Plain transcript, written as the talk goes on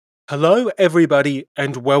Hello, everybody,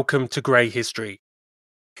 and welcome to Grey History.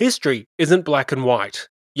 History isn't black and white,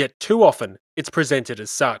 yet too often it's presented as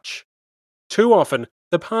such. Too often,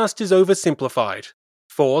 the past is oversimplified,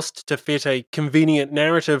 forced to fit a convenient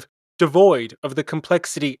narrative devoid of the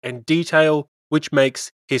complexity and detail which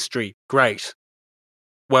makes history great.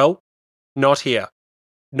 Well, not here.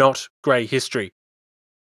 Not Grey History.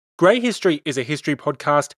 Grey History is a history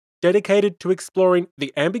podcast dedicated to exploring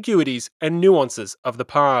the ambiguities and nuances of the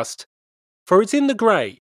past. For it's in the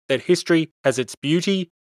grey that history has its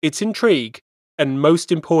beauty, its intrigue, and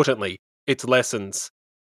most importantly, its lessons.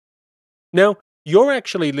 Now, you're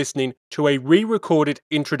actually listening to a re-recorded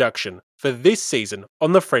introduction for this season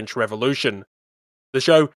on the French Revolution. The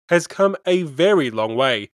show has come a very long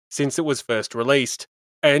way since it was first released,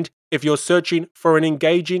 and if you're searching for an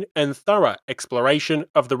engaging and thorough exploration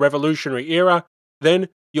of the revolutionary era, then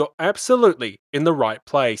you're absolutely in the right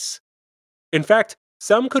place. In fact,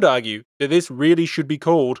 some could argue that this really should be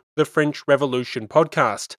called the French Revolution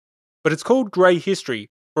podcast, but it's called Grey History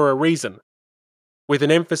for a reason. With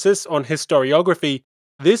an emphasis on historiography,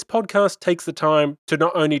 this podcast takes the time to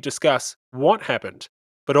not only discuss what happened,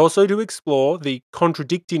 but also to explore the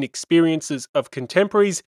contradicting experiences of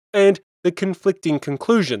contemporaries and the conflicting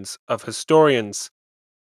conclusions of historians.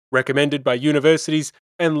 Recommended by universities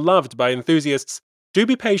and loved by enthusiasts, do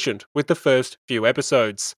be patient with the first few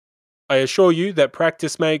episodes. I assure you that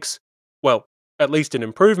practice makes, well, at least an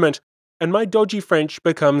improvement, and my dodgy French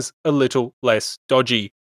becomes a little less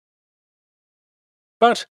dodgy.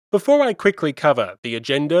 But before I quickly cover the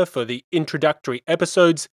agenda for the introductory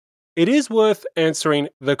episodes, it is worth answering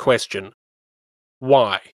the question,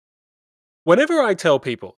 why? Whenever I tell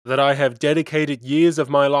people that I have dedicated years of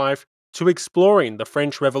my life to exploring the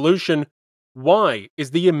French Revolution, why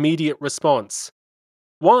is the immediate response?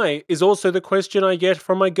 Why is also the question I get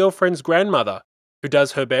from my girlfriend's grandmother, who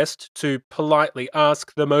does her best to politely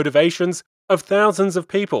ask the motivations of thousands of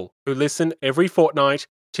people who listen every fortnight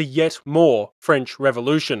to yet more French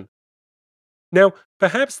Revolution. Now,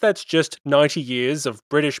 perhaps that's just 90 years of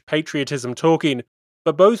British patriotism talking,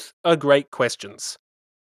 but both are great questions.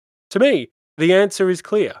 To me, the answer is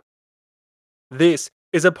clear. This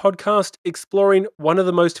is a podcast exploring one of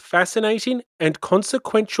the most fascinating and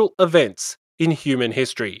consequential events in human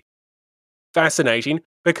history. Fascinating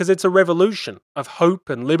because it's a revolution of hope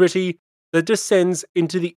and liberty that descends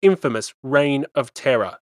into the infamous Reign of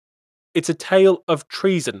Terror. It's a tale of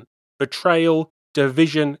treason, betrayal,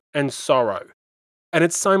 division, and sorrow. And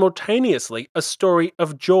it's simultaneously a story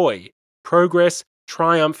of joy, progress,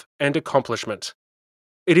 triumph, and accomplishment.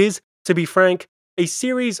 It is, to be frank, a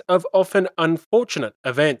series of often unfortunate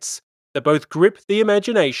events that both grip the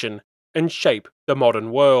imagination and shape the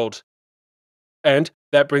modern world. And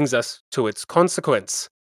that brings us to its consequence.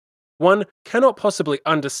 One cannot possibly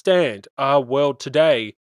understand our world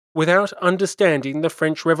today without understanding the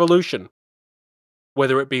French Revolution.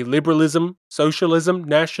 Whether it be liberalism, socialism,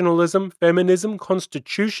 nationalism, feminism,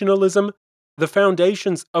 constitutionalism, the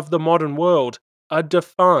foundations of the modern world are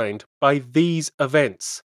defined by these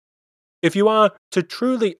events. If you are to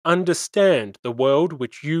truly understand the world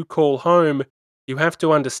which you call home, you have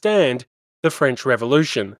to understand the French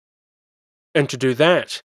Revolution. And to do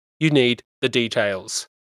that, you need the details.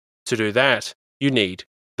 To do that, you need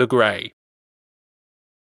the grey.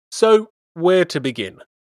 So, where to begin?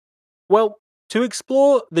 Well, to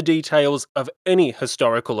explore the details of any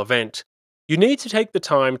historical event, you need to take the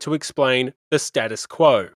time to explain the status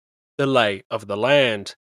quo, the lay of the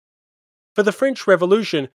land. For the French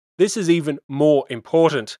Revolution, this is even more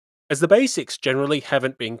important, as the basics generally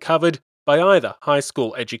haven't been covered by either high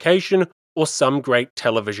school education or some great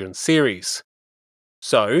television series.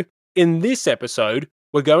 So, in this episode,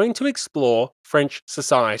 we're going to explore French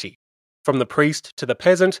society, from the priest to the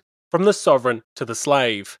peasant, from the sovereign to the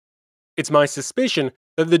slave. It's my suspicion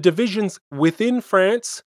that the divisions within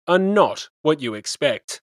France are not what you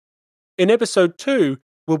expect. In episode 2,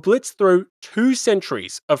 we'll blitz through 2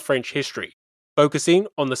 centuries of French history, focusing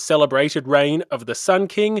on the celebrated reign of the Sun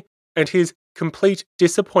King and his complete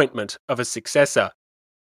disappointment of a successor.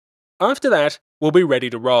 After that, we'll be ready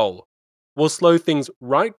to roll. We'll slow things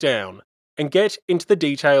right down and get into the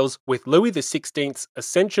details with Louis XVI's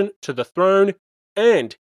ascension to the throne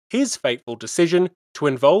and his fateful decision to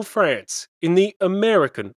involve France in the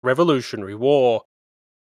American Revolutionary War.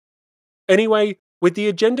 Anyway, with the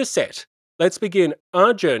agenda set, let's begin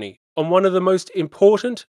our journey on one of the most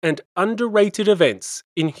important and underrated events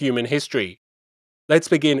in human history. Let's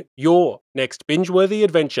begin your next binge-worthy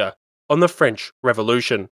adventure on the French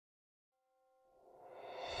Revolution.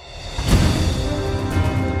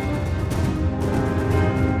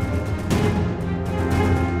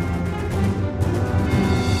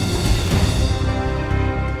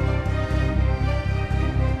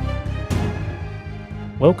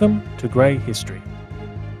 Welcome to Grey History.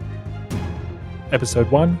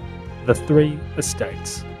 Episode 1, The Three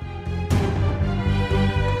Estates.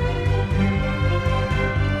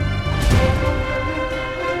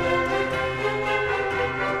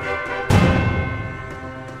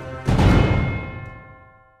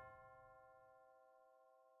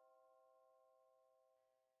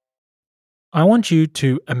 I want you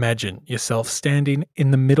to imagine yourself standing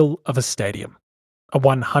in the middle of a stadium, a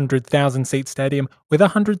 100,000 seat stadium with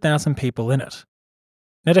 100,000 people in it.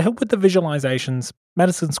 Now, to help with the visualizations,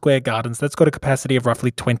 Madison Square Gardens, that's got a capacity of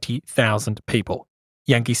roughly 20,000 people.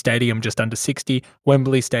 Yankee Stadium just under 60,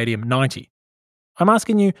 Wembley Stadium 90. I'm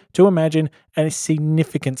asking you to imagine a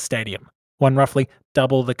significant stadium, one roughly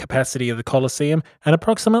double the capacity of the Colosseum and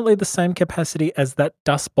approximately the same capacity as that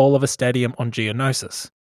dust bowl of a stadium on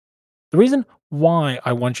Geonosis. The reason why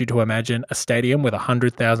I want you to imagine a stadium with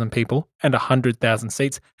 100,000 people and 100,000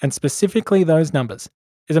 seats, and specifically those numbers,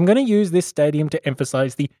 is I'm going to use this stadium to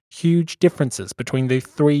emphasize the huge differences between the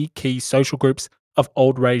three key social groups of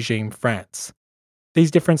old regime France.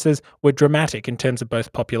 These differences were dramatic in terms of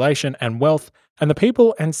both population and wealth, and the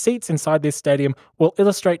people and seats inside this stadium will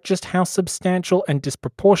illustrate just how substantial and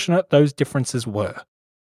disproportionate those differences were.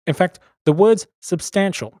 In fact, the words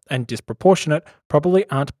substantial and disproportionate probably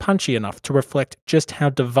aren't punchy enough to reflect just how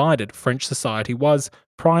divided French society was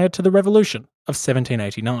prior to the Revolution of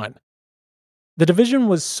 1789. The division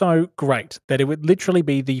was so great that it would literally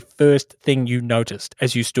be the first thing you noticed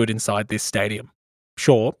as you stood inside this stadium.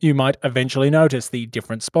 Sure, you might eventually notice the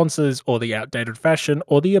different sponsors or the outdated fashion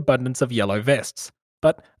or the abundance of yellow vests.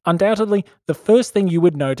 But undoubtedly, the first thing you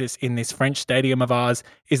would notice in this French stadium of ours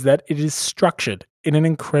is that it is structured in an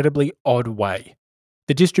incredibly odd way.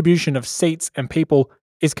 The distribution of seats and people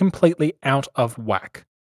is completely out of whack.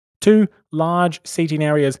 Two large seating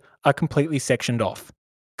areas are completely sectioned off.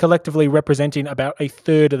 Collectively representing about a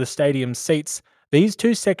third of the stadium's seats, these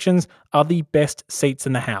two sections are the best seats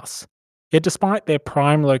in the house. Yet despite their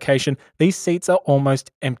prime location, these seats are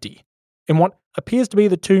almost empty. In what appears to be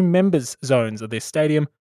the two members' zones of this stadium,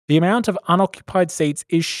 the amount of unoccupied seats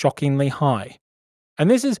is shockingly high. And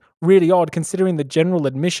this is really odd considering the general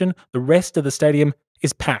admission, the rest of the stadium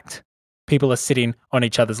is packed. People are sitting on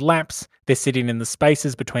each other's laps, they're sitting in the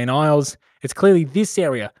spaces between aisles. It's clearly this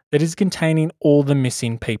area that is containing all the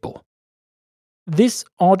missing people. This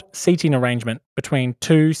odd seating arrangement between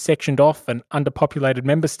two sectioned off and underpopulated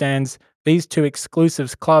member stands, these two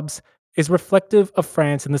exclusive clubs, is reflective of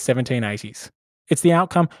France in the 1780s. It's the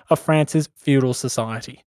outcome of France's feudal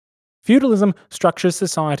society. Feudalism structures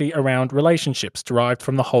society around relationships derived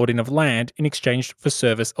from the holding of land in exchange for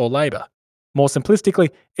service or labour. More simplistically,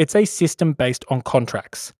 it's a system based on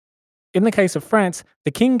contracts. In the case of France,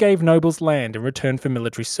 the king gave nobles land in return for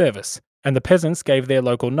military service, and the peasants gave their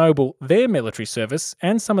local noble their military service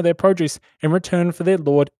and some of their produce in return for their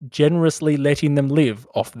lord generously letting them live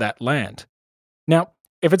off that land. Now,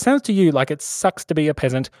 if it sounds to you like it sucks to be a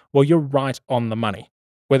peasant, well, you're right on the money.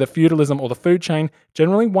 Whether feudalism or the food chain,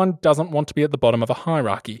 generally one doesn't want to be at the bottom of a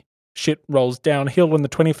hierarchy. Shit rolls downhill in the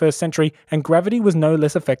 21st century, and gravity was no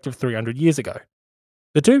less effective 300 years ago.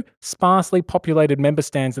 The two sparsely populated member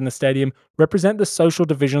stands in the stadium represent the social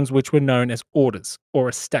divisions which were known as orders, or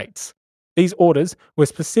estates. These orders were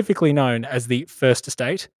specifically known as the First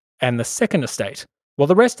Estate and the Second Estate, while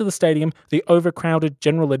the rest of the stadium, the overcrowded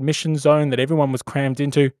general admission zone that everyone was crammed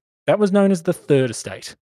into, that was known as the Third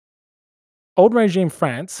Estate. Old regime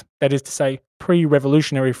France, that is to say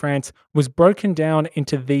pre-revolutionary France, was broken down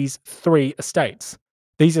into these three estates.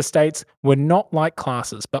 These estates were not like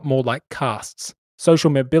classes, but more like castes. Social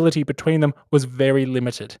mobility between them was very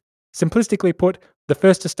limited. Simplistically put, the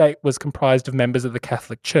First Estate was comprised of members of the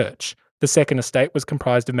Catholic Church, the Second Estate was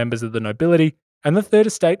comprised of members of the nobility, and the Third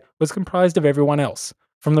Estate was comprised of everyone else,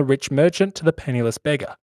 from the rich merchant to the penniless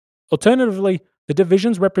beggar. Alternatively, the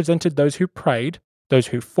divisions represented those who prayed, those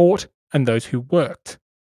who fought, and those who worked.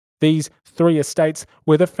 These three estates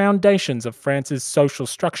were the foundations of France's social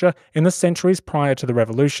structure in the centuries prior to the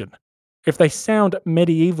Revolution. If they sound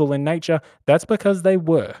medieval in nature, that's because they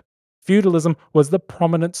were. Feudalism was the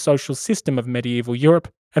prominent social system of medieval Europe,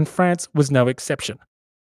 and France was no exception.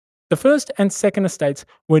 The First and Second Estates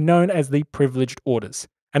were known as the privileged orders,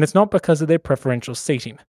 and it's not because of their preferential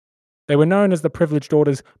seating. They were known as the privileged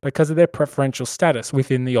orders because of their preferential status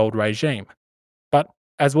within the old regime. But,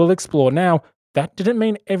 as we'll explore now, that didn't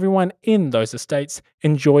mean everyone in those estates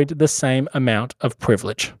enjoyed the same amount of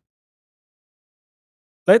privilege.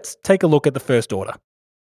 Let's take a look at the First Order.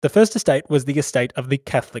 The First Estate was the estate of the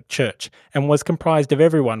Catholic Church and was comprised of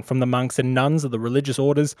everyone from the monks and nuns of the religious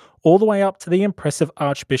orders all the way up to the impressive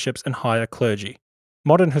archbishops and higher clergy.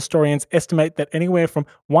 Modern historians estimate that anywhere from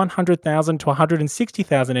 100,000 to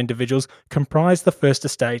 160,000 individuals comprised the First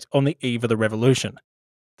Estate on the eve of the Revolution.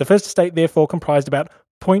 The First Estate therefore comprised about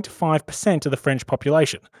 0.5% of the French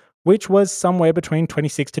population, which was somewhere between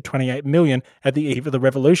 26 to 28 million at the eve of the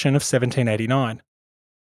Revolution of 1789.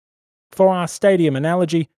 For our stadium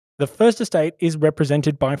analogy, the First Estate is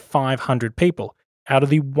represented by 500 people out of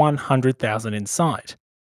the 100,000 inside.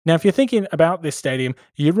 Now, if you're thinking about this stadium,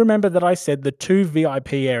 you remember that I said the two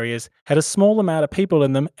VIP areas had a small amount of people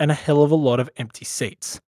in them and a hell of a lot of empty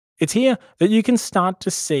seats. It's here that you can start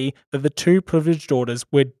to see that the two privileged orders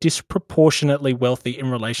were disproportionately wealthy in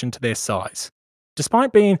relation to their size.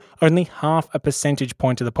 Despite being only half a percentage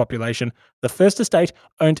point of the population, the First Estate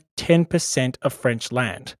owned 10% of French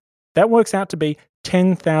land. That works out to be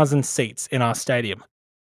 10,000 seats in our stadium.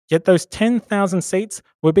 Yet those 10,000 seats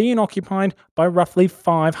were being occupied by roughly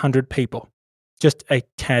 500 people. Just a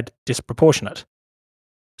tad disproportionate.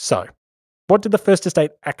 So, what did the First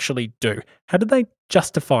Estate actually do? How did they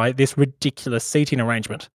justify this ridiculous seating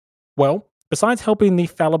arrangement? Well, besides helping the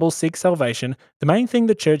fallible seek salvation, the main thing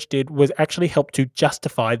the church did was actually help to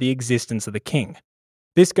justify the existence of the king.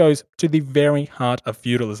 This goes to the very heart of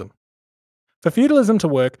feudalism. For feudalism to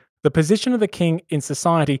work, the position of the king in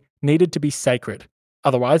society needed to be sacred.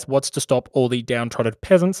 Otherwise, what's to stop all the downtrodden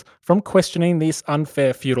peasants from questioning this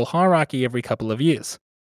unfair feudal hierarchy every couple of years?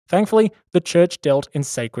 Thankfully, the church dealt in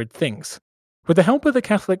sacred things. With the help of the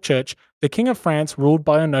Catholic Church, the King of France ruled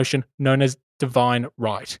by a notion known as divine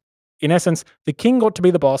right. In essence, the king got to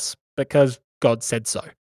be the boss because God said so.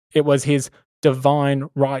 It was his divine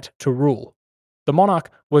right to rule. The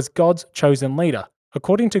monarch was God's chosen leader,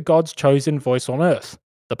 according to God's chosen voice on earth,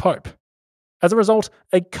 the Pope. As a result,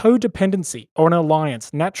 a codependency or an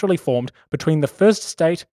alliance naturally formed between the First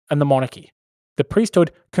Estate and the monarchy. The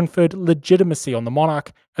priesthood conferred legitimacy on the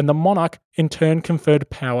monarch, and the monarch in turn conferred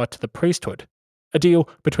power to the priesthood. A deal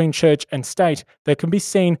between church and state that can be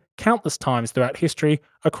seen countless times throughout history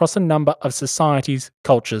across a number of societies,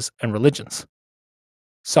 cultures, and religions.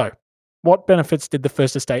 So, what benefits did the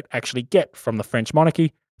First Estate actually get from the French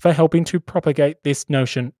monarchy for helping to propagate this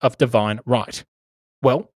notion of divine right?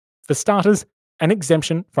 Well, for starters, an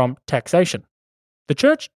exemption from taxation. The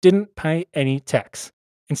church didn't pay any tax.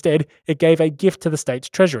 Instead, it gave a gift to the state's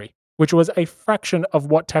treasury, which was a fraction of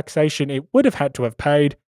what taxation it would have had to have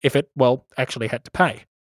paid if it, actually had to pay.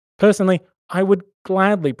 Personally, I would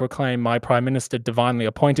gladly proclaim my Prime Minister divinely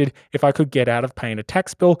appointed if I could get out of paying a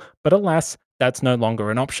tax bill, but alas, that's no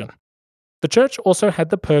longer an option. The church also had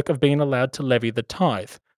the perk of being allowed to levy the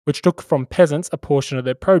tithe, which took from peasants a portion of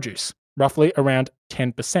their produce, roughly around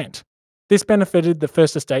 10%. This benefited the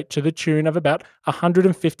First Estate to the tune of about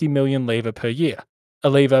 150 million livres per year, a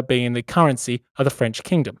livre being the currency of the French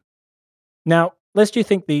kingdom. Now, lest you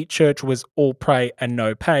think the church was all pray and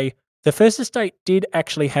no pay, the First Estate did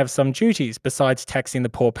actually have some duties besides taxing the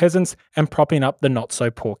poor peasants and propping up the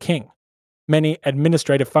not-so-poor king. Many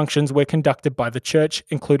administrative functions were conducted by the church,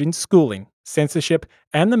 including schooling, censorship,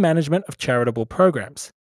 and the management of charitable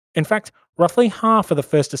programs. In fact, roughly half of the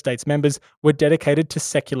First Estate's members were dedicated to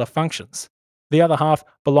secular functions. The other half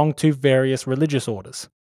belonged to various religious orders.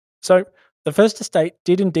 So, the First Estate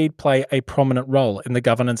did indeed play a prominent role in the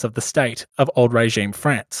governance of the state of old regime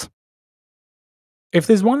France. If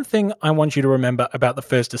there's one thing I want you to remember about the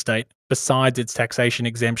First Estate, besides its taxation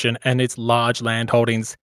exemption and its large land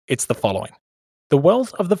holdings, it's the following. The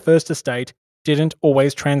wealth of the First Estate didn't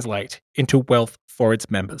always translate into wealth for its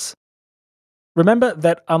members. Remember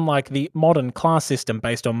that unlike the modern class system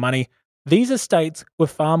based on money, these estates were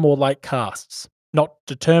far more like castes, not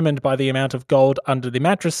determined by the amount of gold under the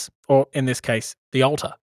mattress, or in this case, the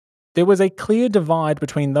altar. There was a clear divide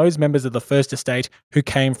between those members of the First Estate who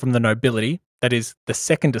came from the nobility, that is, the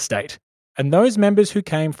Second Estate, and those members who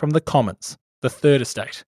came from the commons, the Third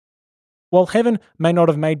Estate. While heaven may not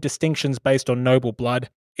have made distinctions based on noble blood,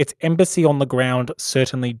 its embassy on the ground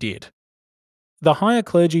certainly did. The higher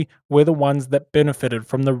clergy were the ones that benefited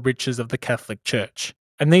from the riches of the Catholic Church,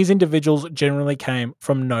 and these individuals generally came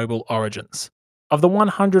from noble origins. Of the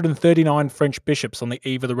 139 French bishops on the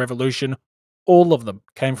eve of the Revolution, all of them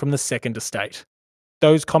came from the Second Estate.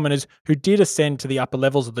 Those commoners who did ascend to the upper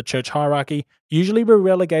levels of the church hierarchy usually were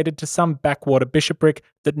relegated to some backwater bishopric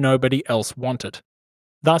that nobody else wanted.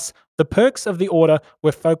 Thus, the perks of the order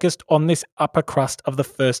were focused on this upper crust of the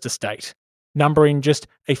First Estate, numbering just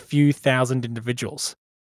a few thousand individuals.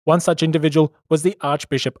 One such individual was the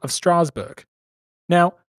Archbishop of Strasbourg.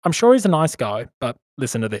 Now, I'm sure he's a nice guy, but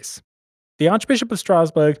listen to this. The Archbishop of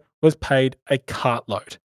Strasbourg was paid a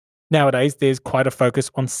cartload. Nowadays, there's quite a focus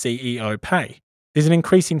on CEO pay. There's an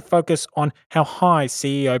increasing focus on how high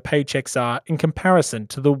CEO paychecks are in comparison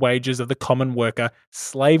to the wages of the common worker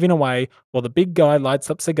slaving away while the big guy lights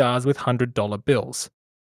up cigars with $100 bills.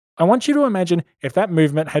 I want you to imagine if that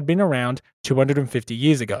movement had been around 250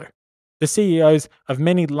 years ago. The CEOs of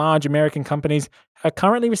many large American companies are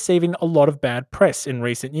currently receiving a lot of bad press in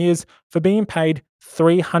recent years for being paid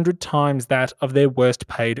 300 times that of their worst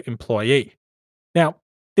paid employee. Now,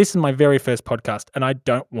 this is my very first podcast and I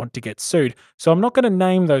don't want to get sued, so I'm not going to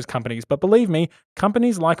name those companies, but believe me,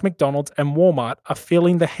 companies like McDonald's and Walmart are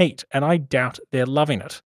feeling the heat and I doubt they're loving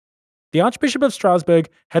it. The Archbishop of Strasbourg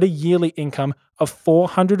had a yearly income of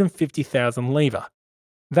 450,000 livres.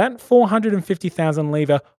 That 450,000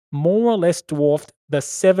 livres more or less dwarfed the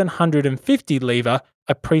 750 livres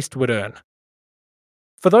a priest would earn.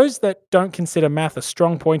 For those that don't consider math a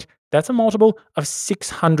strong point, that's a multiple of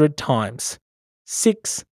 600 times.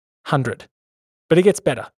 600. But it gets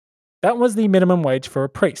better. That was the minimum wage for a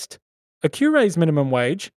priest. A curé's minimum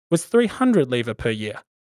wage was 300 livres per year.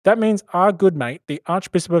 That means our good mate, the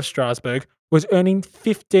Archbishop of Strasbourg, was earning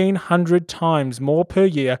 1,500 times more per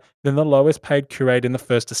year than the lowest paid curate in the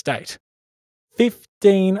First Estate.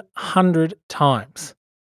 1,500 times.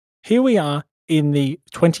 Here we are in the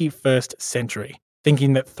 21st century,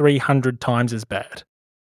 thinking that 300 times is bad.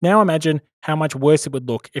 Now imagine how much worse it would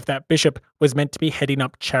look if that bishop was meant to be heading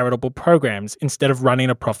up charitable programs instead of running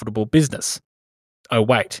a profitable business. Oh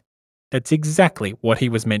wait, that's exactly what he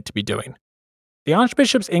was meant to be doing. The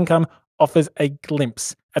Archbishop's income offers a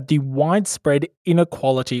glimpse at the widespread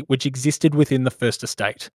inequality which existed within the First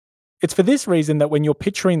Estate. It's for this reason that when you're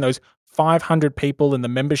picturing those 500 people in the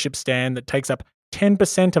membership stand that takes up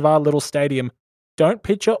 10% of our little stadium, don't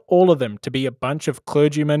picture all of them to be a bunch of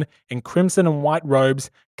clergymen in crimson and white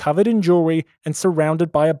robes, covered in jewelry and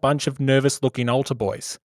surrounded by a bunch of nervous-looking altar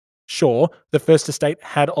boys. Sure, the First Estate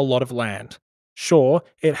had a lot of land. Sure,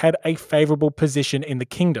 it had a favourable position in the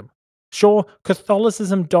kingdom. Sure,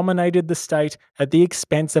 Catholicism dominated the state at the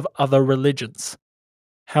expense of other religions.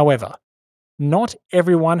 However, not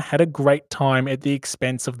everyone had a great time at the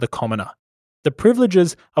expense of the commoner. The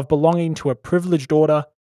privileges of belonging to a privileged order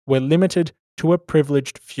were limited to a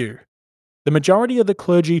privileged few. The majority of the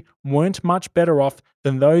clergy weren't much better off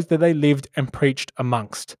than those that they lived and preached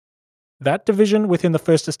amongst. That division within the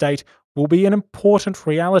First Estate will be an important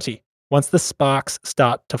reality once the sparks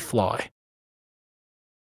start to fly.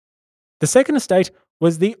 The Second Estate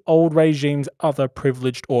was the old regime's other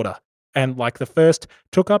privileged order, and like the first,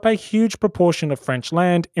 took up a huge proportion of French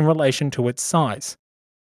land in relation to its size.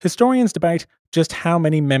 Historians debate just how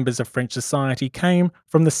many members of French society came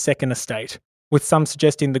from the Second Estate, with some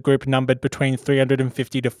suggesting the group numbered between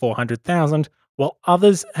 350 to 400,000, while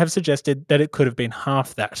others have suggested that it could have been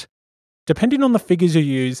half that. Depending on the figures you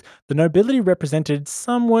use, the nobility represented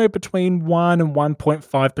somewhere between 1 and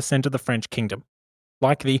 1.5% of the French kingdom.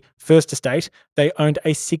 Like the First Estate, they owned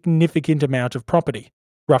a significant amount of property.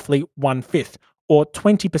 Roughly 1/5, or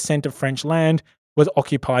 20% of French land, was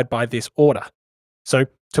occupied by this order. So,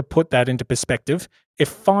 to put that into perspective, if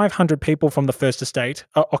 500 people from the First Estate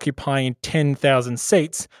are occupying 10,000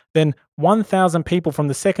 seats, then 1,000 people from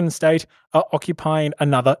the Second Estate are occupying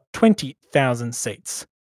another 20,000 seats.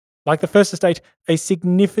 Like the First Estate, a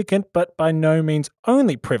significant but by no means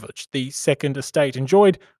only privilege the Second Estate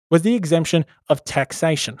enjoyed was the exemption of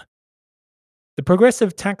taxation. The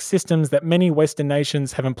progressive tax systems that many Western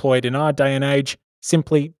nations have employed in our day and age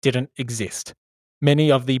simply didn't exist.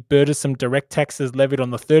 Many of the burdensome direct taxes levied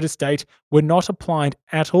on the Third Estate were not applied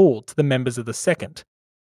at all to the members of the Second.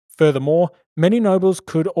 Furthermore, many nobles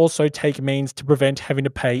could also take means to prevent having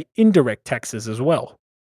to pay indirect taxes as well.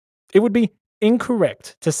 It would be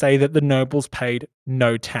incorrect to say that the nobles paid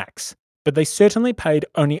no tax, but they certainly paid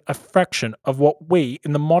only a fraction of what we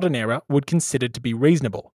in the modern era would consider to be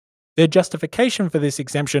reasonable. Their justification for this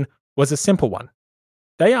exemption was a simple one.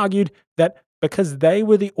 They argued that because they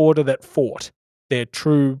were the order that fought, their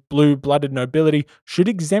true blue-blooded nobility should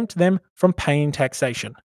exempt them from paying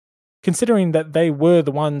taxation. Considering that they were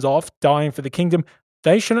the ones off dying for the kingdom,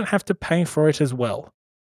 they shouldn't have to pay for it as well.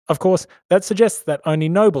 Of course, that suggests that only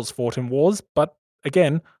nobles fought in wars, but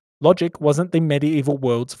again, logic wasn't the medieval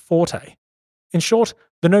world's forte. In short,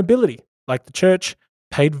 the nobility, like the church,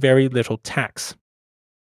 paid very little tax.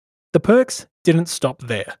 The perks didn't stop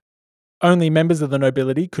there. Only members of the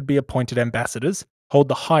nobility could be appointed ambassadors, hold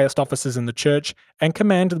the highest offices in the church, and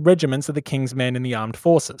command the regiments of the king's men in the armed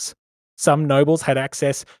forces. Some nobles had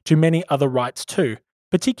access to many other rights too,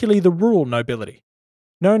 particularly the rural nobility.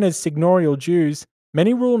 Known as seigneurial dues,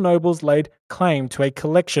 many rural nobles laid claim to a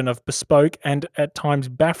collection of bespoke and at times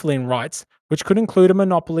baffling rights, which could include a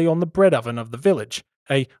monopoly on the bread oven of the village,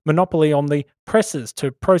 a monopoly on the presses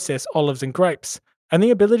to process olives and grapes, and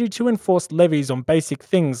the ability to enforce levies on basic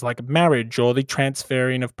things like marriage or the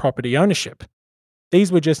transferring of property ownership.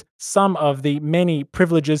 These were just some of the many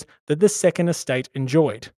privileges that the Second Estate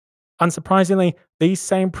enjoyed. Unsurprisingly, these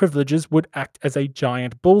same privileges would act as a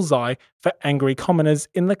giant bullseye for angry commoners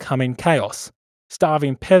in the coming chaos.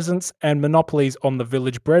 Starving peasants and monopolies on the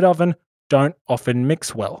village bread oven don't often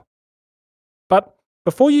mix well. But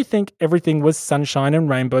before you think everything was sunshine and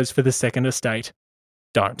rainbows for the Second Estate,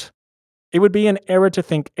 don't. It would be an error to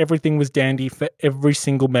think everything was dandy for every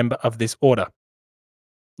single member of this order.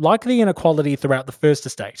 Like the inequality throughout the First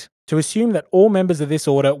Estate, to assume that all members of this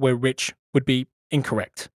order were rich would be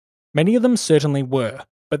incorrect. Many of them certainly were,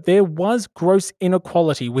 but there was gross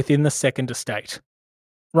inequality within the Second Estate.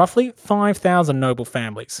 Roughly 5,000 noble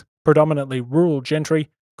families, predominantly rural gentry,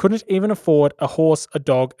 couldn't even afford a horse, a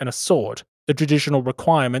dog, and a sword, the traditional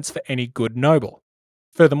requirements for any good noble.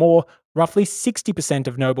 Furthermore, roughly 60%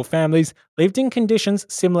 of noble families lived in conditions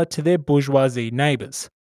similar to their bourgeoisie neighbours,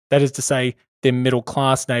 that is to say, their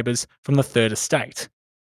middle-class neighbours from the Third Estate.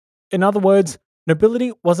 In other words,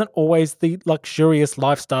 nobility wasn't always the luxurious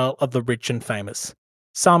lifestyle of the rich and famous.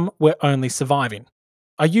 Some were only surviving.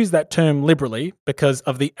 I use that term liberally because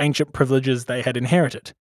of the ancient privileges they had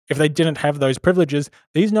inherited. If they didn't have those privileges,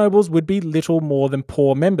 these nobles would be little more than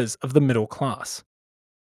poor members of the middle class.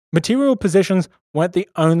 Material possessions weren't the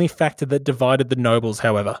only factor that divided the nobles,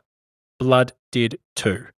 however. Blood did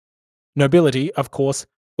too. Nobility, of course,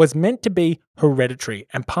 was meant to be hereditary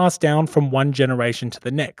and passed down from one generation to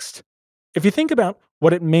the next. If you think about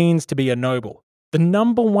what it means to be a noble, the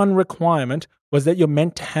number one requirement was that you're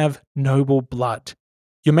meant to have noble blood.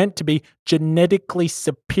 You're meant to be genetically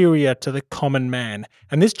superior to the common man,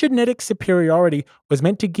 and this genetic superiority was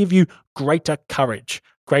meant to give you greater courage,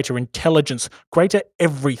 greater intelligence, greater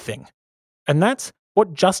everything. And that's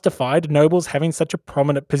what justified nobles having such a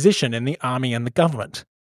prominent position in the army and the government.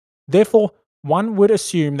 Therefore, one would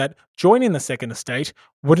assume that joining the Second Estate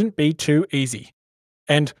wouldn't be too easy.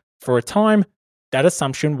 And for a time, that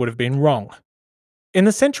assumption would have been wrong. In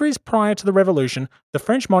the centuries prior to the Revolution, the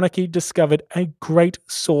French monarchy discovered a great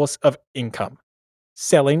source of income: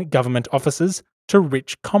 selling government offices to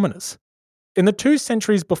rich commoners. In the 2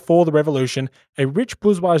 centuries before the Revolution, a rich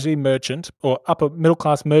bourgeoisie merchant, or upper middle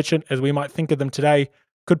class merchant as we might think of them today,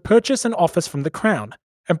 could purchase an office from the crown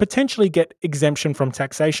and potentially get exemption from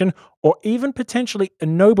taxation or even potentially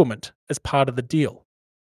ennoblement as part of the deal.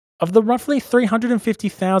 Of the roughly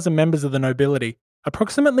 350,000 members of the nobility,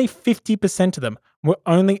 approximately 50% of them were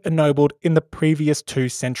only ennobled in the previous 2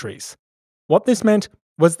 centuries. What this meant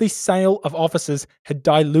was the sale of offices had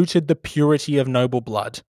diluted the purity of noble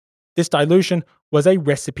blood. This dilution was a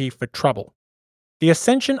recipe for trouble. The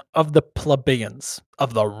ascension of the plebeians,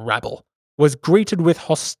 of the rabble, was greeted with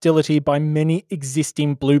hostility by many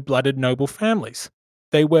existing blue-blooded noble families.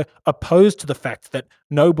 They were opposed to the fact that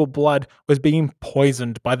noble blood was being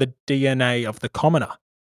poisoned by the DNA of the commoner.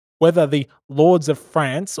 Whether the lords of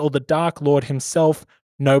France or the Dark Lord himself,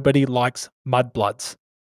 nobody likes mudbloods.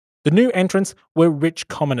 The new entrants were rich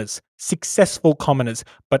commoners, successful commoners,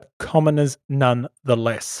 but commoners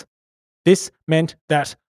nonetheless. This meant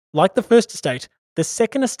that, like the First Estate, the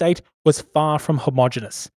Second Estate was far from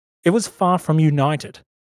homogeneous. It was far from united.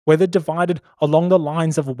 Whether divided along the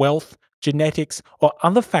lines of wealth, genetics, or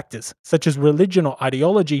other factors such as religion or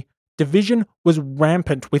ideology, division was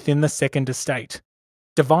rampant within the Second Estate.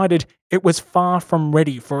 Divided, it was far from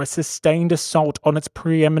ready for a sustained assault on its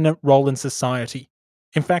preeminent role in society.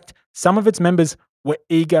 In fact, some of its members were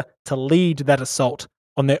eager to lead that assault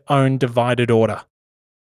on their own divided order.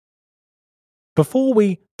 Before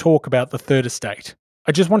we talk about the Third Estate,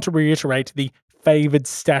 I just want to reiterate the favoured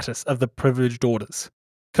status of the privileged orders.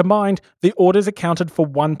 Combined, the orders accounted for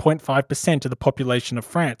 1.5% of the population of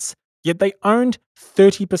France, yet they owned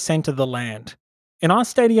 30% of the land. In our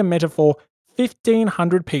stadium metaphor,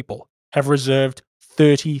 1,500 people have reserved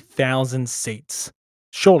 30,000 seats.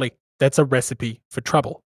 Surely that's a recipe for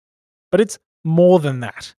trouble. But it's more than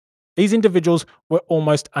that. These individuals were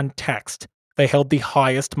almost untaxed. They held the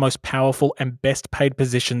highest, most powerful, and best paid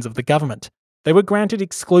positions of the government. They were granted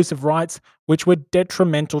exclusive rights which were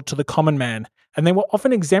detrimental to the common man, and they were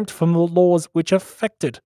often exempt from the laws which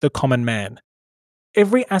affected the common man.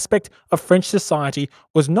 Every aspect of French society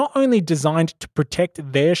was not only designed to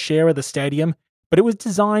protect their share of the stadium, but it was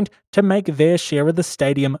designed to make their share of the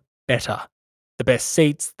stadium better. The best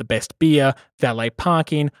seats, the best beer, valet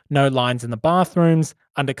parking, no lines in the bathrooms,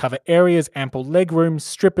 undercover areas, ample legroom,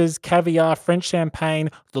 strippers, caviar, French champagne,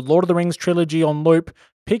 the Lord of the Rings trilogy on loop.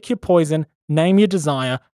 Pick your poison, name your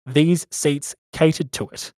desire, these seats catered to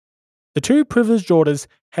it. The two privileged orders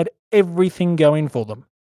had everything going for them.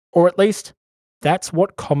 Or at least, that's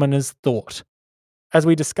what commoners thought. As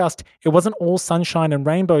we discussed, it wasn't all sunshine and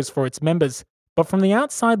rainbows for its members, but from the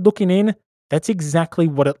outside looking in, that's exactly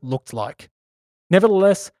what it looked like.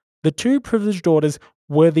 Nevertheless, the two privileged orders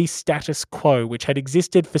were the status quo which had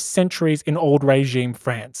existed for centuries in old regime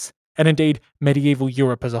France, and indeed medieval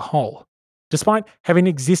Europe as a whole. Despite having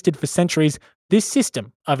existed for centuries, this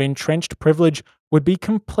system of entrenched privilege would be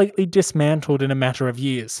completely dismantled in a matter of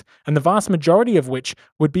years, and the vast majority of which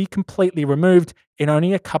would be completely removed in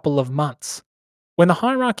only a couple of months. When the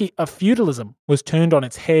hierarchy of feudalism was turned on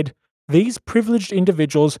its head, these privileged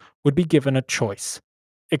individuals would be given a choice: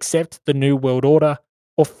 accept the New World Order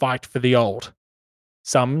or fight for the old.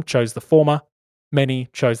 Some chose the former, many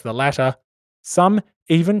chose the latter, some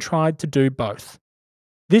even tried to do both.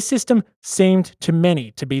 This system seemed to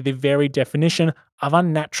many to be the very definition of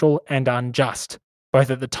unnatural and unjust, both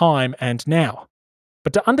at the time and now.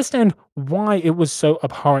 But to understand why it was so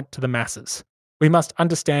abhorrent to the masses, we must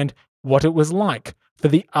understand what it was like for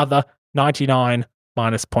the other 99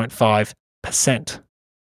 minus 0.5%.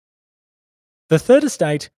 The third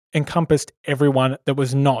estate encompassed everyone that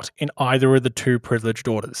was not in either of the two privileged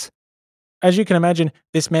orders. As you can imagine,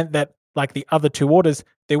 this meant that, like the other two orders,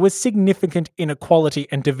 there was significant inequality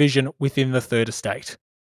and division within the third estate.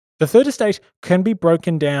 The third estate can be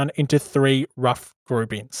broken down into three rough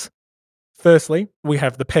groupings. Firstly, we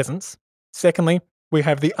have the peasants. Secondly, we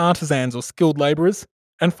have the artisans or skilled labourers.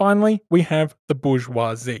 And finally, we have the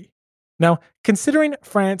bourgeoisie. Now, considering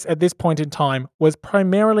France at this point in time was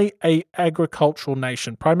primarily an agricultural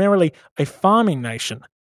nation, primarily a farming nation,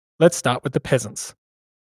 let's start with the peasants.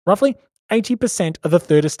 Roughly 80% of the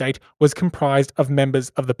third estate was comprised of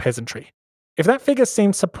members of the peasantry. If that figure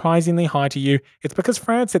seems surprisingly high to you, it's because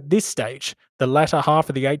France at this stage, the latter half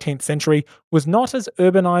of the 18th century, was not as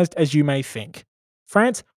urbanized as you may think.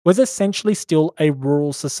 France was essentially still a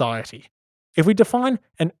rural society. If we define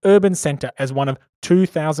an urban centre as one of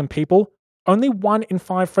 2,000 people, only 1 in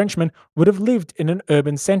 5 Frenchmen would have lived in an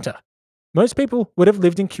urban centre. Most people would have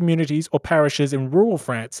lived in communities or parishes in rural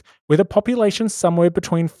France with a population somewhere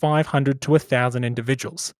between 500 to 1,000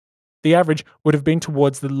 individuals. The average would have been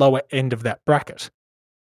towards the lower end of that bracket.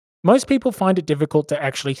 Most people find it difficult to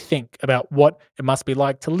actually think about what it must be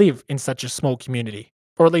like to live in such a small community,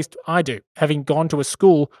 or at least I do, having gone to a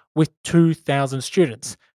school with 2,000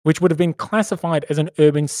 students, which would have been classified as an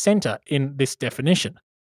urban centre in this definition.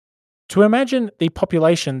 To imagine the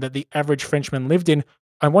population that the average Frenchman lived in,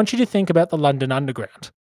 I want you to think about the London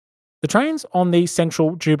Underground. The trains on the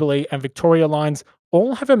Central, Jubilee and Victoria lines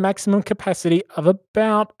all have a maximum capacity of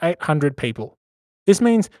about 800 people. This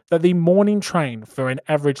means that the morning train for an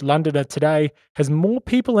average Londoner today has more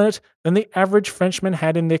people in it than the average Frenchman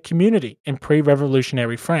had in their community in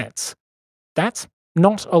pre-revolutionary France. That's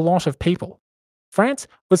not a lot of people. France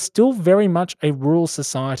was still very much a rural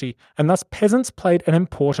society, and thus peasants played an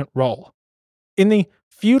important role. In the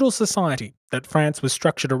feudal society that France was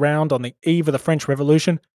structured around on the eve of the French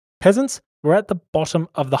Revolution, peasants were at the bottom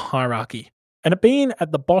of the hierarchy, and being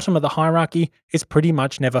at the bottom of the hierarchy is pretty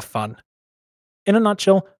much never fun. In a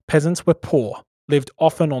nutshell, peasants were poor, lived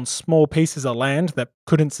often on small pieces of land that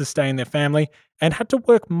couldn't sustain their family, and had to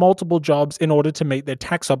work multiple jobs in order to meet their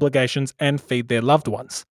tax obligations and feed their loved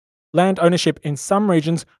ones. Land ownership in some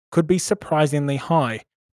regions could be surprisingly high,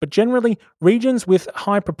 but generally, regions with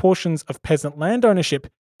high proportions of peasant land ownership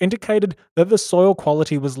indicated that the soil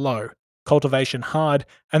quality was low, cultivation hard,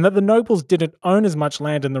 and that the nobles didn't own as much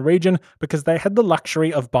land in the region because they had the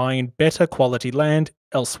luxury of buying better quality land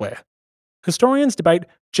elsewhere. Historians debate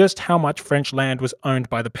just how much French land was owned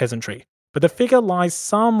by the peasantry, but the figure lies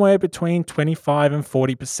somewhere between 25 and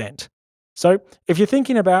 40%. So, if you're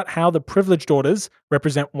thinking about how the privileged orders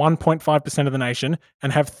represent 1.5% of the nation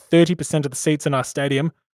and have 30% of the seats in our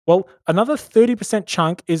stadium, well, another 30%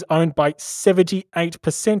 chunk is owned by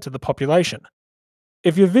 78% of the population.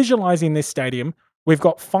 If you're visualizing this stadium, we've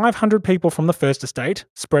got 500 people from the first estate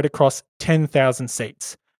spread across 10,000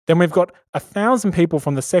 seats. Then we've got 1,000 people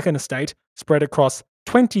from the second estate spread across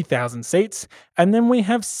 20,000 seats, and then we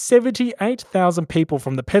have 78,000 people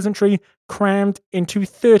from the peasantry crammed into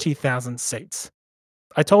 30,000 seats.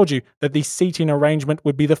 I told you that the seating arrangement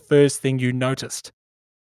would be the first thing you noticed.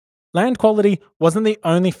 Land quality wasn't the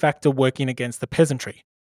only factor working against the peasantry.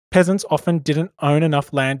 Peasants often didn't own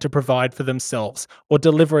enough land to provide for themselves or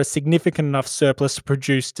deliver a significant enough surplus to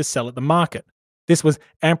produce to sell at the market. This was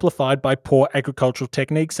amplified by poor agricultural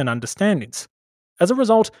techniques and understandings. As a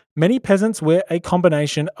result, many peasants were a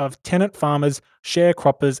combination of tenant farmers,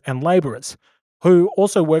 sharecroppers, and labourers, who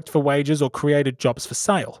also worked for wages or created jobs for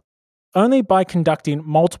sale. Only by conducting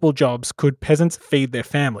multiple jobs could peasants feed their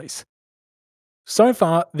families. So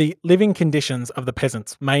far, the living conditions of the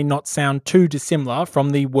peasants may not sound too dissimilar from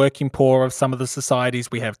the working poor of some of the societies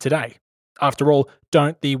we have today. After all,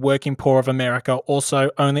 don't the working poor of America also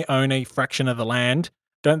only own a fraction of the land?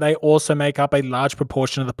 Don't they also make up a large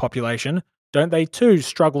proportion of the population? Don't they too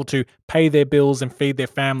struggle to pay their bills and feed their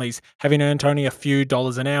families, having earned only a few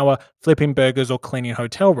dollars an hour flipping burgers or cleaning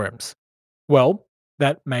hotel rooms? Well,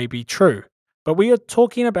 that may be true, but we are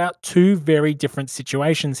talking about two very different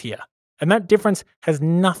situations here. And that difference has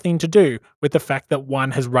nothing to do with the fact that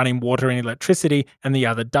one has running water and electricity and the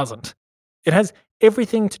other doesn't. It has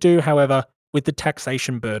everything to do, however, with the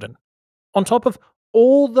taxation burden. On top of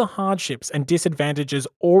all the hardships and disadvantages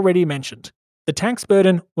already mentioned, the tax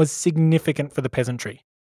burden was significant for the peasantry.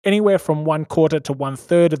 Anywhere from 1/4 to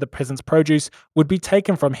 1/3 of the peasant's produce would be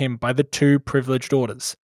taken from him by the two privileged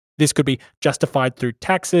orders. This could be justified through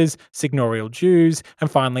taxes, signorial dues,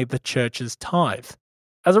 and finally the church's tithe.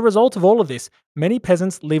 As a result of all of this, many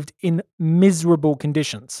peasants lived in miserable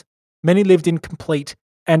conditions. Many lived in complete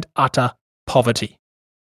and utter poverty.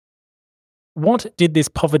 What did this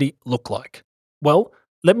poverty look like? Well,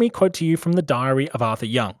 let me quote to you from the diary of Arthur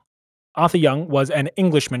Young. Arthur Young was an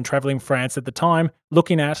Englishman travelling France at the time,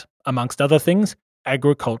 looking at, amongst other things,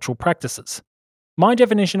 agricultural practices. My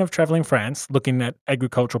definition of travelling France, looking at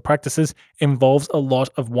agricultural practices, involves a lot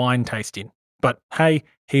of wine tasting. But hey,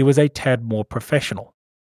 he was a tad more professional.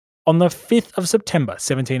 On the 5th of September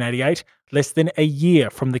 1788, less than a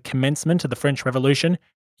year from the commencement of the French Revolution,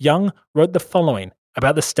 Young wrote the following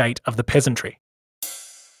about the state of the peasantry.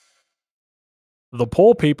 The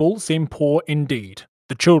poor people seem poor indeed,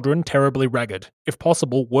 the children terribly ragged, if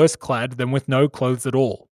possible worse clad than with no clothes at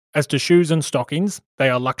all. As to shoes and stockings, they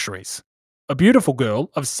are luxuries. A beautiful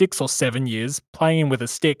girl of 6 or 7 years, playing with a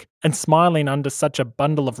stick and smiling under such a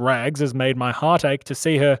bundle of rags as made my heart ache to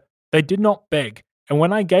see her. They did not beg, and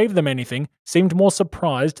when I gave them anything, seemed more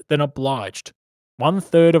surprised than obliged.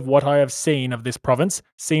 1/3 of what I have seen of this province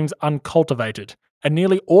seems uncultivated, and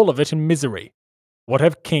nearly all of it in misery. What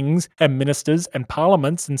have kings and ministers and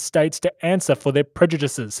parliaments and states to answer for their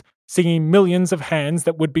prejudices, seeing millions of hands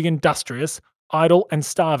that would be industrious, idle and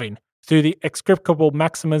starving, through the execrable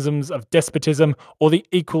maximisms of despotism or the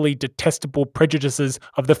equally detestable prejudices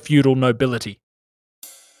of the feudal nobility?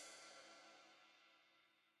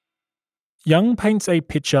 Young paints a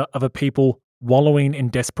picture of a people wallowing in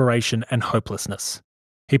desperation and hopelessness.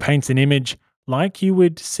 He paints an image like you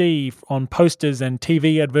would see on posters and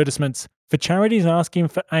TV advertisements for charities asking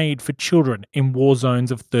for aid for children in war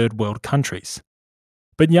zones of third world countries.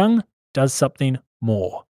 But Young does something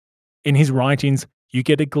more. In his writings, you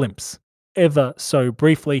get a glimpse, ever so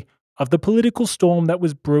briefly, of the political storm that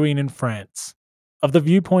was brewing in France, of the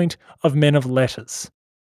viewpoint of men of letters.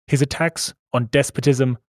 His attacks on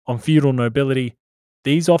despotism, on feudal nobility,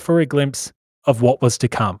 these offer a glimpse of what was to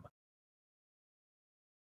come.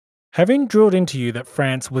 Having drilled into you that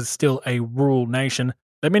France was still a rural nation,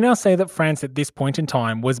 let me now say that France at this point in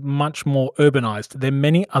time was much more urbanised than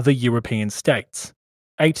many other European states.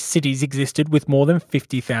 8 cities existed with more than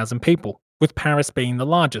 50,000 people, with Paris being the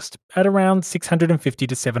largest, at around 650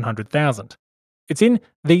 to 700,000. It's in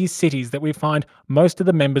these cities that we find most of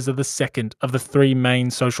the members of the second of the 3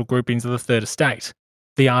 main social groupings of the Third Estate,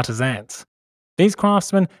 the artisans. These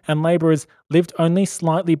craftsmen and labourers lived only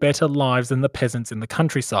slightly better lives than the peasants in the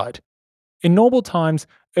countryside. In normal times,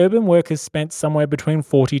 urban workers spent somewhere between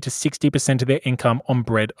 40 to 60% of their income on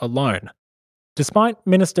bread alone. Despite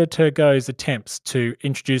Minister Turgot's attempts to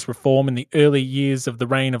introduce reform in the early years of the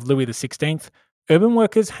reign of Louis XVI, urban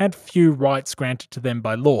workers had few rights granted to them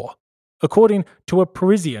by law. According to a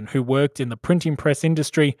Parisian who worked in the printing press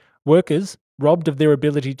industry, workers, robbed of their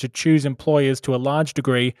ability to choose employers to a large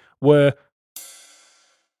degree, were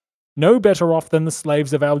no better off than the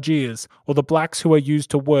slaves of Algiers or the blacks who are used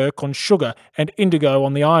to work on sugar and indigo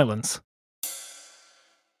on the islands.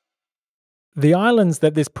 The islands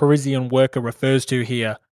that this Parisian worker refers to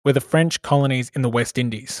here were the French colonies in the West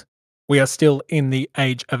Indies. We are still in the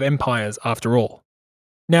age of empires after all.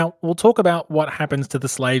 Now, we'll talk about what happens to the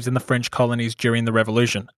slaves in the French colonies during the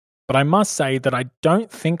Revolution, but I must say that I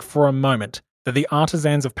don't think for a moment that the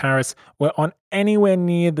artisans of Paris were on anywhere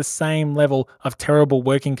near the same level of terrible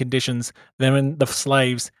working conditions than the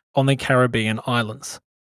slaves on the Caribbean islands.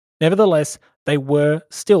 Nevertheless, they were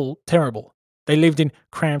still terrible. They lived in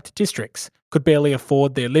cramped districts, could barely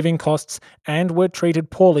afford their living costs, and were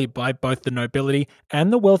treated poorly by both the nobility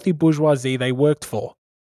and the wealthy bourgeoisie they worked for.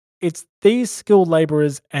 It's these skilled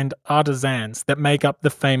labourers and artisans that make up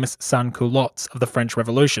the famous sans-culottes of the French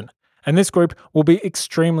Revolution, and this group will be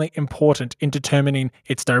extremely important in determining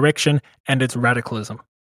its direction and its radicalism.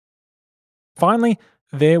 Finally,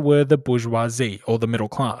 there were the bourgeoisie, or the middle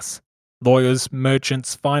class. Lawyers,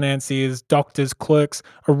 merchants, financiers, doctors, clerks,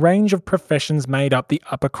 a range of professions made up the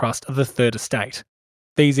upper crust of the Third Estate.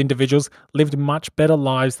 These individuals lived much better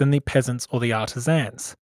lives than the peasants or the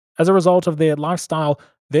artisans. As a result of their lifestyle,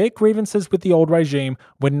 their grievances with the old regime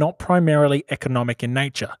were not primarily economic in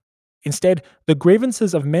nature. Instead, the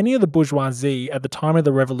grievances of many of the bourgeoisie at the time of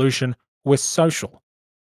the revolution were social.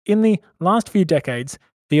 In the last few decades,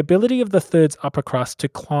 the ability of the Third's upper crust to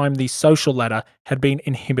climb the social ladder had been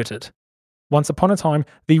inhibited. Once upon a time,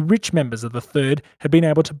 the rich members of the Third had been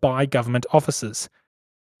able to buy government offices.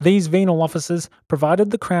 These venal offices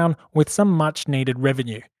provided the Crown with some much-needed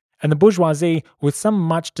revenue, and the bourgeoisie with some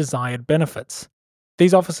much-desired benefits.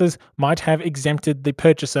 These offices might have exempted the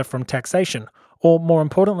purchaser from taxation, or more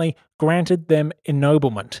importantly, granted them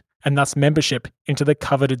ennoblement, and thus membership into the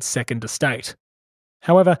coveted Second Estate.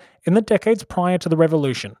 However, in the decades prior to the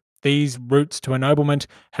Revolution, these routes to ennoblement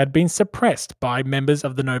had been suppressed by members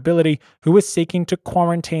of the nobility who were seeking to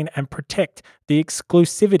quarantine and protect the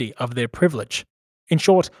exclusivity of their privilege. In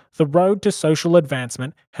short, the road to social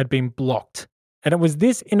advancement had been blocked, and it was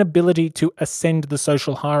this inability to ascend the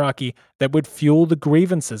social hierarchy that would fuel the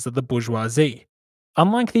grievances of the bourgeoisie.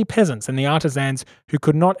 Unlike the peasants and the artisans who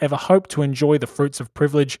could not ever hope to enjoy the fruits of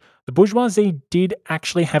privilege, the bourgeoisie did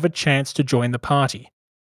actually have a chance to join the party,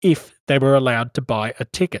 if they were allowed to buy a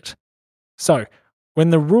ticket. So, when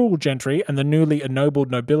the rural gentry and the newly ennobled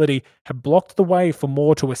nobility had blocked the way for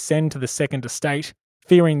more to ascend to the Second Estate,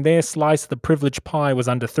 fearing their slice of the privileged pie was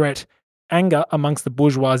under threat, anger amongst the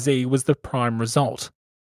bourgeoisie was the prime result.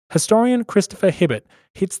 Historian Christopher Hibbert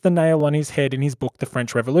hits the nail on his head in his book The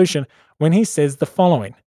French Revolution when he says the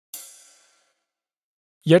following: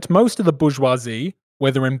 "Yet most of the bourgeoisie,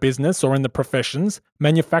 whether in business or in the professions,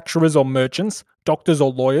 manufacturers or merchants, doctors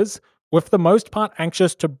or lawyers, were for the most part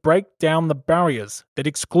anxious to break down the barriers that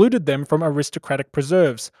excluded them from aristocratic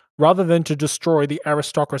preserves, rather than to destroy the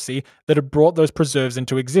aristocracy that had brought those preserves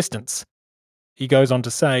into existence." He goes on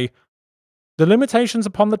to say, "The limitations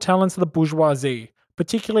upon the talents of the bourgeoisie,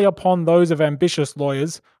 particularly upon those of ambitious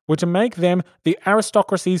lawyers, were to make them the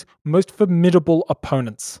aristocracy's most formidable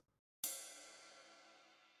opponents."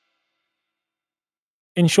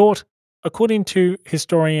 In short, according to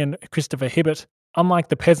historian Christopher Hibbert, unlike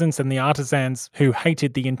the peasants and the artisans who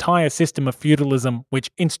hated the entire system of feudalism which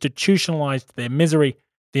institutionalized their misery,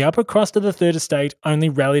 the upper crust of the Third Estate only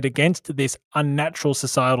rallied against this unnatural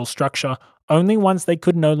societal structure only once they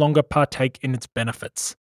could no longer partake in its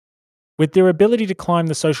benefits. With their ability to climb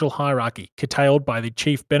the social hierarchy curtailed by the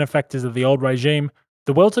chief benefactors of the old regime,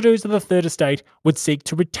 the well-to-dos of the Third Estate would seek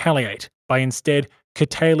to retaliate by instead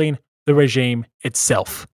curtailing the regime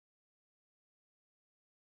itself.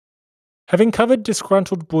 Having covered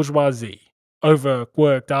disgruntled bourgeoisie,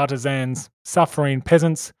 overworked artisans, suffering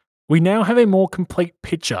peasants, we now have a more complete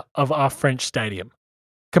picture of our French stadium.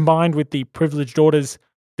 Combined with the privileged orders,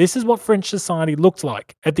 this is what French society looked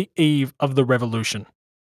like at the eve of the revolution.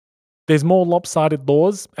 There's more lopsided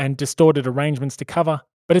laws and distorted arrangements to cover,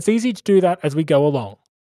 but it's easy to do that as we go along.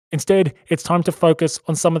 Instead, it's time to focus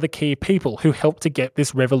on some of the key people who helped to get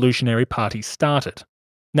this revolutionary party started,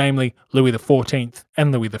 namely Louis XIV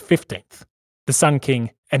and Louis XV, the Sun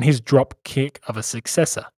King and his drop kick of a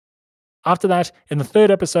successor. After that, in the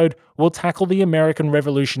third episode, we'll tackle the American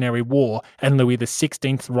Revolutionary War and Louis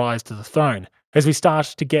XVI's rise to the throne, as we start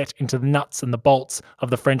to get into the nuts and the bolts of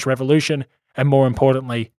the French Revolution, and more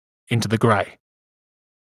importantly, into the grey.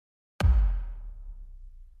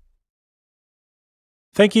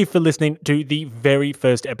 Thank you for listening to the very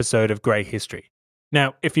first episode of Grey History.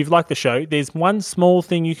 Now, if you've liked the show, there's one small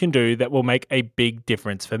thing you can do that will make a big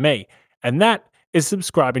difference for me, and that is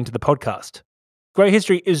subscribing to the podcast. Grey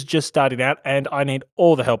History is just starting out, and I need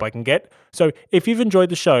all the help I can get, so if you've enjoyed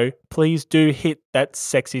the show, please do hit that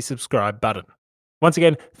sexy subscribe button. Once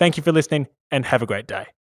again, thank you for listening, and have a great day.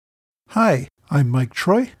 Hi, I'm Mike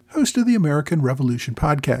Troy, host of the American Revolution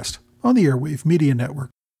podcast on the Airwave Media Network.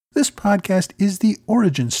 This podcast is the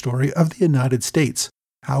origin story of the United States,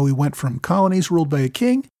 how we went from colonies ruled by a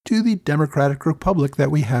king to the democratic republic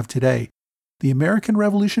that we have today. The American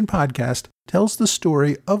Revolution podcast tells the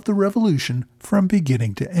story of the revolution from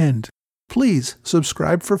beginning to end. Please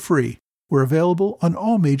subscribe for free. We're available on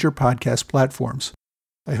all major podcast platforms.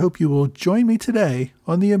 I hope you will join me today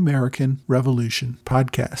on the American Revolution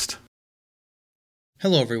podcast.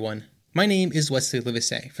 Hello, everyone. My name is Wesley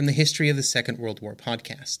Livesey from the History of the Second World War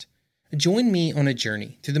podcast. Join me on a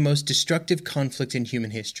journey through the most destructive conflict in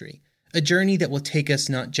human history, A journey that will take us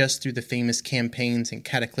not just through the famous campaigns and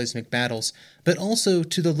cataclysmic battles, but also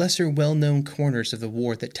to the lesser well-known corners of the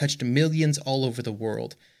war that touched millions all over the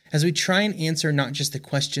world, as we try and answer not just the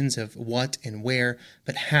questions of what and where,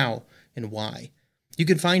 but how and why. You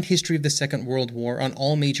can find History of the Second World War on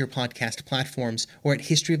all major podcast platforms or at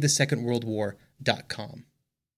historyofthesecondworldwar.com.